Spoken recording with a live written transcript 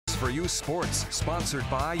for You Sports, sponsored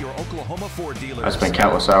by your Oklahoma Ford dealers. I spent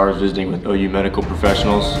countless hours visiting with OU medical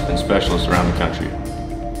professionals and specialists around the country.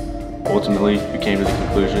 Ultimately, we came to the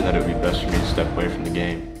conclusion that it would be best for me to step away from the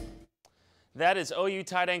game. That is OU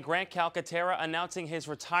tight end Grant Calcaterra announcing his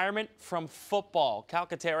retirement from football.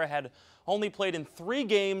 Calcaterra had only played in 3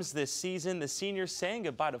 games this season. The senior saying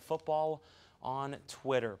goodbye to football on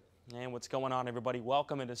Twitter. And what's going on, everybody?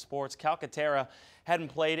 Welcome into sports. Calcaterra hadn't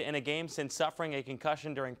played in a game since suffering a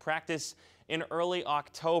concussion during practice in early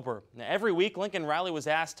October. Now, every week, Lincoln Riley was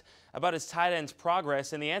asked about his tight end's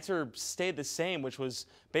progress, and the answer stayed the same, which was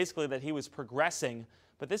basically that he was progressing.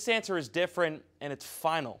 But this answer is different, and it's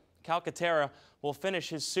final. Calcaterra will finish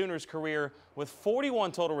his Sooners career with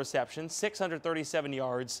 41 total receptions, 637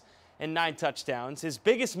 yards, and 9 touchdowns. His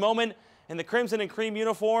biggest moment in the Crimson and Cream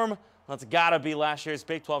uniform, well, it's got to be last year's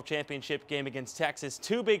Big 12 championship game against Texas.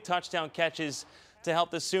 2 big touchdown catches to help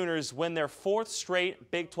the Sooners win their 4th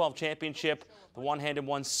straight Big 12 championship. The one-handed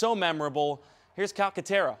one so memorable. Here's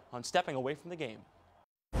Calcaterra on stepping away from the game.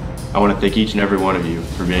 I want to thank each and every one of you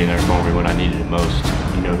for being there for me when I needed it most.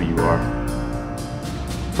 You know who you are.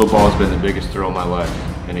 Football has been the biggest thrill of my life,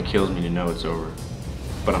 and it kills me to know it's over.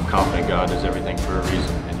 But I'm confident God does everything for a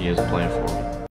reason, and He has a plan for me.